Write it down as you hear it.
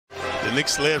The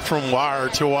Knicks led from wire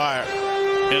to wire.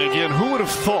 And again, who would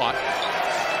have thought,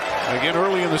 again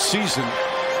early in the season,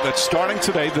 that starting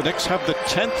today, the Knicks have the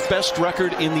 10th best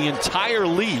record in the entire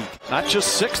league, not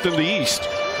just 6th in the East.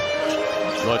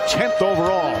 The 10th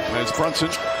overall as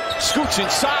Brunson scoots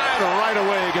inside and right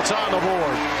away gets on the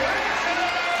board.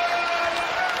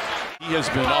 He has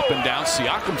been up and down.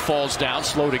 Siakam falls down,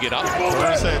 slow to get up.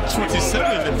 Burns had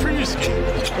 27 in the previous game.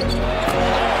 Randall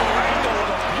with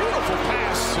a beautiful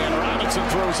pass, and Robinson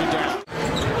throws it down.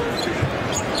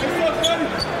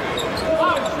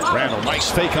 Randall, nice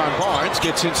fake on Barnes,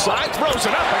 gets inside, throws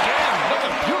it up again. What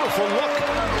a beautiful look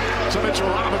to Mitchell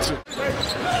Robinson.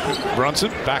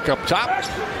 Brunson back up top.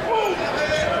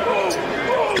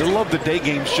 You'll love the day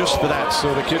games just for that,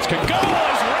 so the kids can go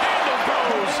as Randall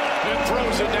goes and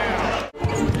throws it down.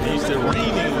 He's the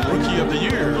reigning rookie of the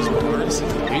year.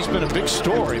 He's been a big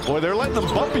story. Boy, they're letting them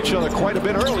bump each other quite a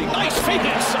bit early. Nice fake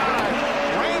inside.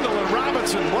 Randall and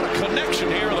Robinson, what a connection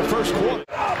here in the first quarter.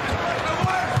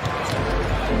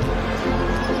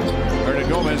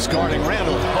 Gomez guarding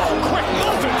Randall. Oh, quick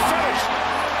move and finish.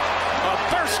 A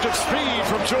burst of speed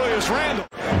from Julius Randall.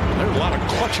 There's a lot of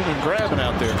clutching and grabbing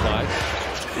out there, Clyde.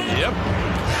 Yep.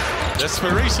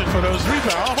 Desperation for those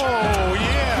rebounds. Oh,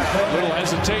 yeah. Little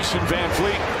hesitation, Van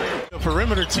Fleet. The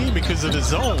perimeter team because of the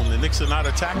zone. The Knicks are not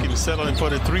attacking, settling for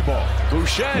the 3-ball.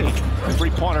 Boucher,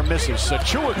 three-pointer misses.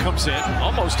 Achua comes in,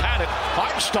 almost had it.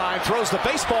 Hartenstein throws the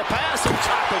baseball pass and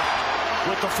Toppin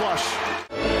with the flush.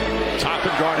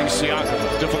 Toppin guarding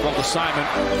Siakam. Difficult assignment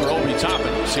for Obi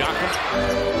Toppin.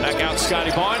 Siakam back out.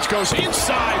 Scotty Barnes goes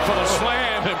inside for the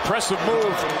slam. Impressive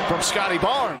move from Scotty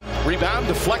Barnes. Rebound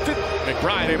deflected.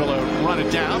 McBride able to run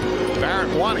it down.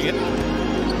 Barrett wanting it.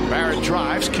 Barrett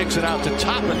drives, kicks it out to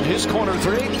Toppin. His corner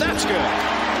three. That's good.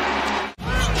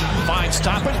 Finds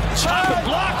Toppin. Toppin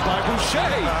blocked by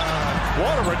Boucher.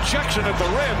 What a rejection at the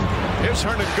rim. Here's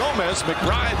Hernan Gomez.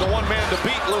 McBride, the one-man to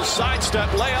beat. Little sidestep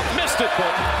layup. Missed it,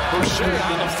 but Boucher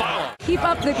on the foul. Keep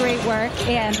up the great work,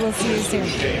 and we'll see you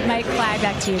soon. Mike Clyde,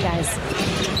 back to you guys.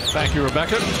 Thank you,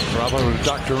 Rebecca. Bravo to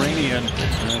Dr. Rainey and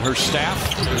her staff.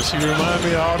 She reminded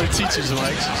me of all the teachers,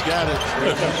 Mike. She's got it.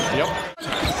 Yep.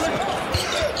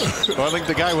 Well, I think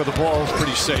the guy with the ball is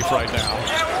pretty safe right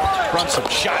now. Brunson,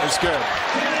 shot is good.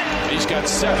 He's got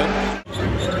 7.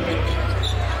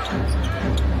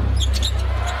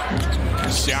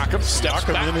 Siakam steps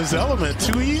back. In his element.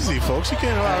 Too easy, folks. You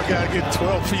can't allow a guy to get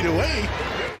 12 feet away.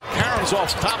 Karen's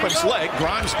off Toppin's leg.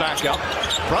 Grimes back up.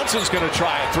 Brunson's going to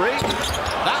try a 3.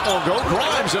 That won't go.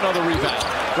 Grimes another rebound.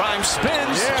 Grimes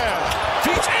spins. Yeah.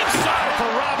 Feeds inside for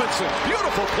Robinson.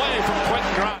 Beautiful play from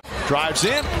Quentin Grimes. Drives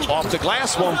in. Off the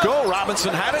glass. Won't go.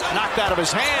 Robinson had it. Knocked out of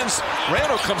his hands.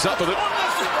 Randall comes up with it.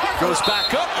 Goes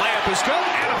back up. Layup is good.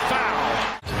 And a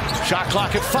foul. Shot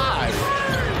clock at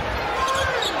 5.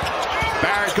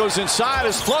 Barrett goes inside.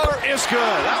 His floater is good.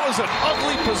 That was an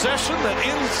ugly possession that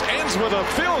ends with a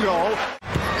field goal.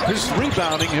 His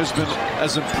rebounding has been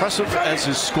as impressive as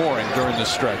his scoring during this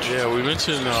stretch. Yeah, we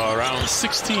mentioned around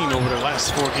 16 over the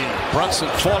last 4 games. Brunson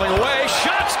falling away.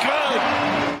 Shot's good.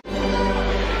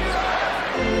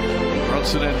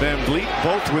 Brunson and Van Vliet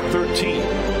both with 13.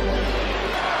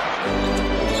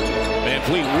 Van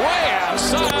Vliet way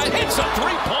outside. Hits a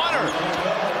 3-pointer.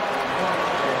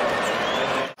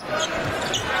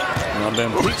 And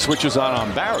then Vliet switches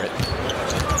on Barrett.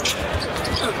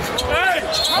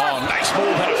 Oh, nice move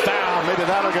and a foul. Maybe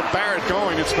that'll get Barrett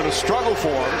going. It's been a struggle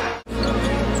for him.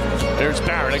 There's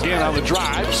Barrett again on the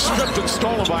drive. Stripped and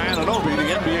stolen by Anunoby, the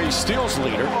NBA steals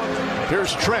leader.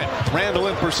 Here's Trent. Randall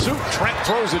in pursuit. Trent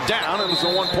throws it down. It was a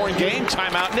 1-point game.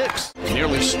 Timeout Knicks.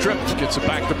 Nearly stripped. Gets it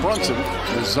back to Brunson.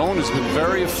 The zone has been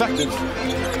very effective.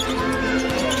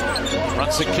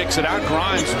 Brunson kicks it out.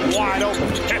 Grimes wide open.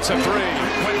 Gets a 3.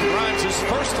 Grimes his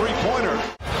first 3-pointer.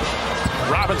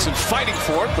 Robinson fighting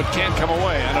for it, but can't come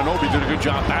away. Anunoby did a good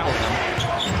job battling him.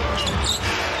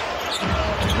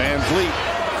 Van Vliet.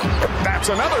 That's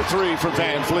another 3 for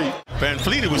Van Vliet. Van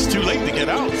Vliet, it was too late to get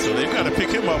out, so they've got to pick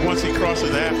him up once he crosses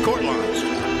the half-court line.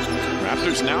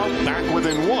 Raptors now back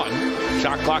within 1.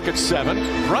 Shot clock at 7.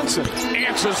 Brunson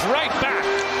answers right back.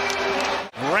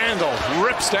 Randall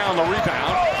rips down the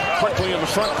rebound quickly in the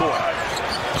front court.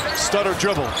 Stutter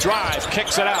dribble, drive,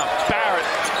 kicks it out. Barrett,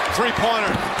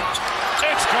 3-pointer.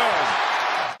 It's good.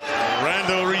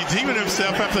 Randall redeeming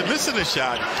himself after missing a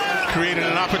shot, created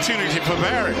an opportunity for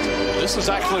Barrett. This is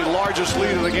actually the largest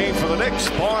lead of the game for the Knicks.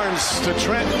 Barnes to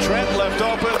Trent. Trent left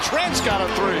open. Trent's got a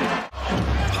 3.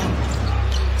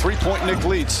 3-point Knick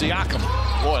lead. Siakam.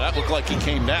 Boy, that looked like he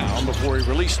came down before he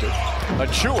released it.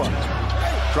 Achua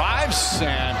drives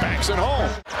and banks it home.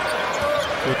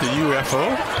 with the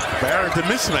UFO. Barrett the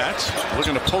mismatch.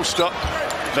 Looking to post up.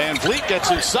 Van Vliet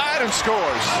gets inside and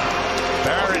scores.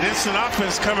 Barrett, instant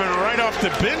offense coming right off the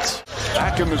bench.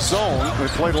 Back in the zone. They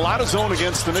played a lot of zone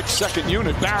against the Knicks second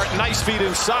unit. Barrett, nice feed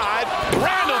inside.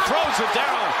 Randall throws it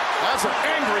down. That's an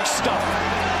angry stuff.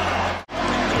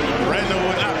 Randall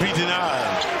will not be denied.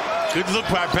 Good look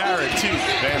by Barrett, too.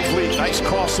 Van Vliet, nice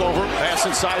crossover. Pass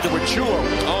inside to Achua.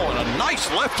 Oh, and a nice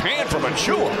left hand from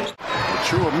Achua.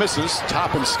 Achua misses.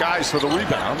 Top and skies for the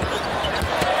rebound.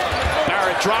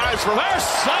 Barrett drives,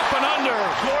 reverse, up and under.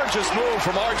 Gorgeous move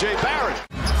from R.J. Barrett.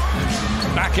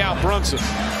 Back out Brunson.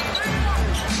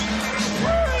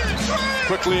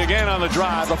 Quickly again on the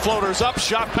drive. The floater's up,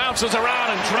 shot bounces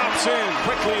around and drops in.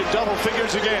 Quickly in double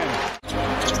figures again.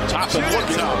 Top and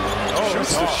looking up.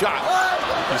 Shoots the shot.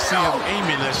 You see him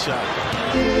aiming that shot.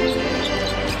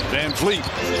 Van Vliet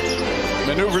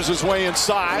maneuvers his way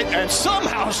inside and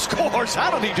somehow scores.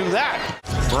 How did he do that?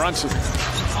 Brunson.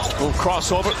 Little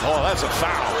crossover. Oh, that's a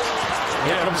foul.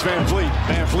 Here comes Van Vliet.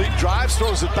 Van Vliet drives,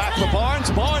 throws it back to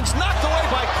Barnes. Barnes knocked away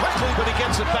by Quickly, but he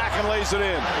gets it back and lays it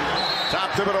in. Tom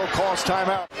Thibodeau calls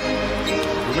timeout.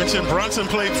 We mentioned Brunson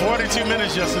played 42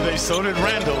 minutes yesterday. So did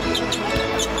Randall.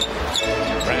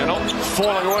 Randall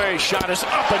falling away. Shot is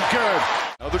up and good.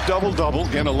 Another double-double.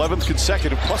 Again, 11th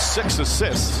consecutive, plus 6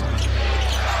 assists.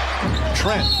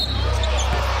 Trent.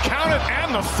 Count it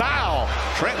and the foul.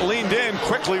 Trent leaned in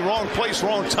quickly. Wrong place,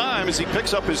 wrong time as he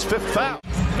picks up his 5th foul.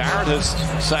 Barrett has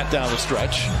sat down the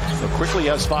stretch, but quickly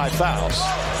has 5 fouls.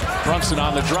 Brunson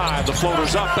on the drive. The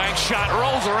floater's up. Bank shot.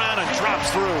 Rolls around and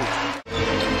drops through.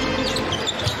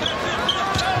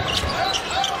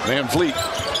 Van Vliet.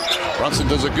 Brunson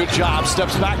does a good job.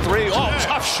 Steps back 3. Oh,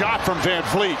 tough shot from Van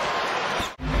Vliet.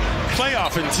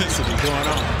 Playoff intensity going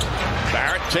on.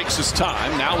 Barrett takes his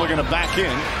time. Now looking to back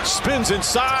in. Spins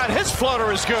inside. His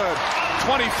floater is good.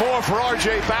 24 for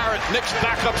R.J. Barrett. Knicks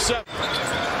back up 7.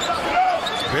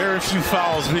 Very few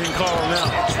fouls being called now.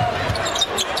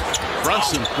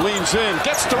 Brunson leans in.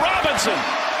 Gets to Robinson.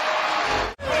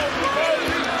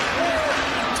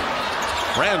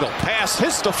 Randall pass.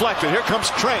 His deflected. Here comes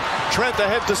Trent. Trent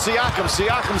ahead to Siakam.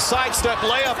 Siakam sidestep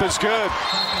layup is good.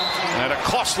 And a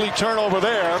costly turnover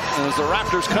there as the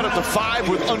Raptors cut it to 5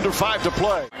 with under 5 to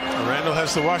play. Randall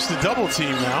has to watch the double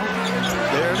team now.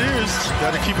 There it is.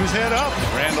 Got to keep his head up.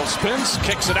 Randall spins,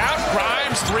 kicks it out.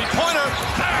 Grimes, three-pointer.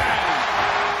 Bang!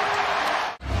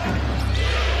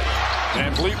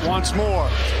 Van Vliet once more.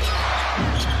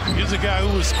 Here's a guy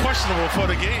who was questionable for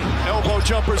the game. Elbow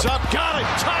jumpers up. Got it.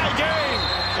 Tie game.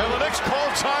 And the Knicks call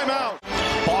timeout.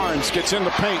 Barnes gets in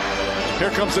the paint.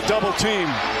 Here comes the double team.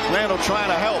 Randall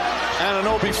trying to help.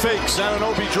 Anunoby fakes.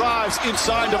 Anunoby drives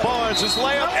inside to Barnes. His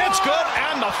layup. It's good.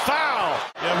 And the foul.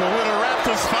 Yeah, but when the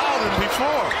Raptors fouled him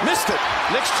before. Missed it.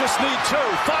 Knicks just need 2.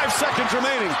 5 seconds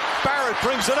remaining. Barrett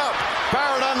brings it up.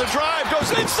 Barrett on the drive.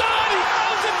 Goes inside. He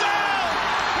throws it down.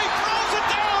 He throws it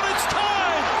down. It's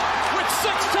tied with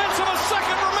 0.6 of a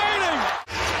second remaining.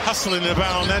 Hustling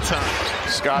about on that time.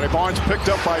 Scotty Barnes picked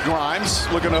up by Grimes,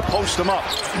 looking to post him up.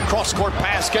 Cross-court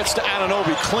pass gets to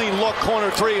Anunoby. Clean look,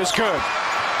 corner 3 is good.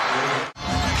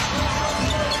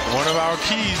 One of our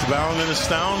keys, bound and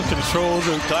astound, control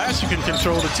the glass, you can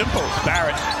control the tempo.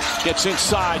 Barrett gets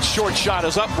inside, short shot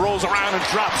is up, rolls around and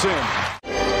drops in.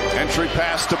 Entry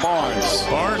pass to Barnes.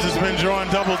 Barnes has been drawing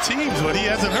double teams, but he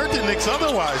hasn't hurt the Knicks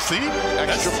otherwise, see?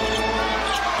 Extra.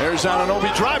 There's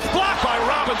Anunoby drive, blocked by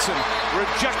Robinson.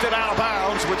 Rejected out of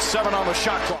bounds with 7 on the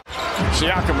shot clock.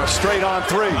 Siakam a straight on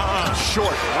 3.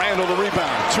 Short, Randall the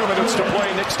rebound. 2 minutes to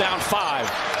play, Knicks down 5.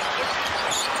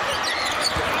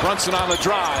 Brunson on the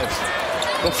drive.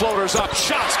 The floater's up,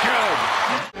 shot's good.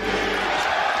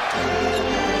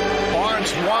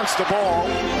 Barnes wants the ball.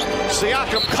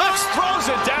 Siakam cuts, throws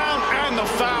it down, and the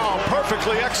foul.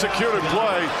 Perfectly executed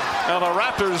play. And the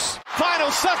Raptors, final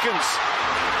seconds.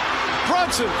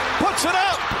 Brunson puts it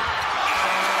up.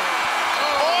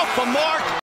 Off the mark.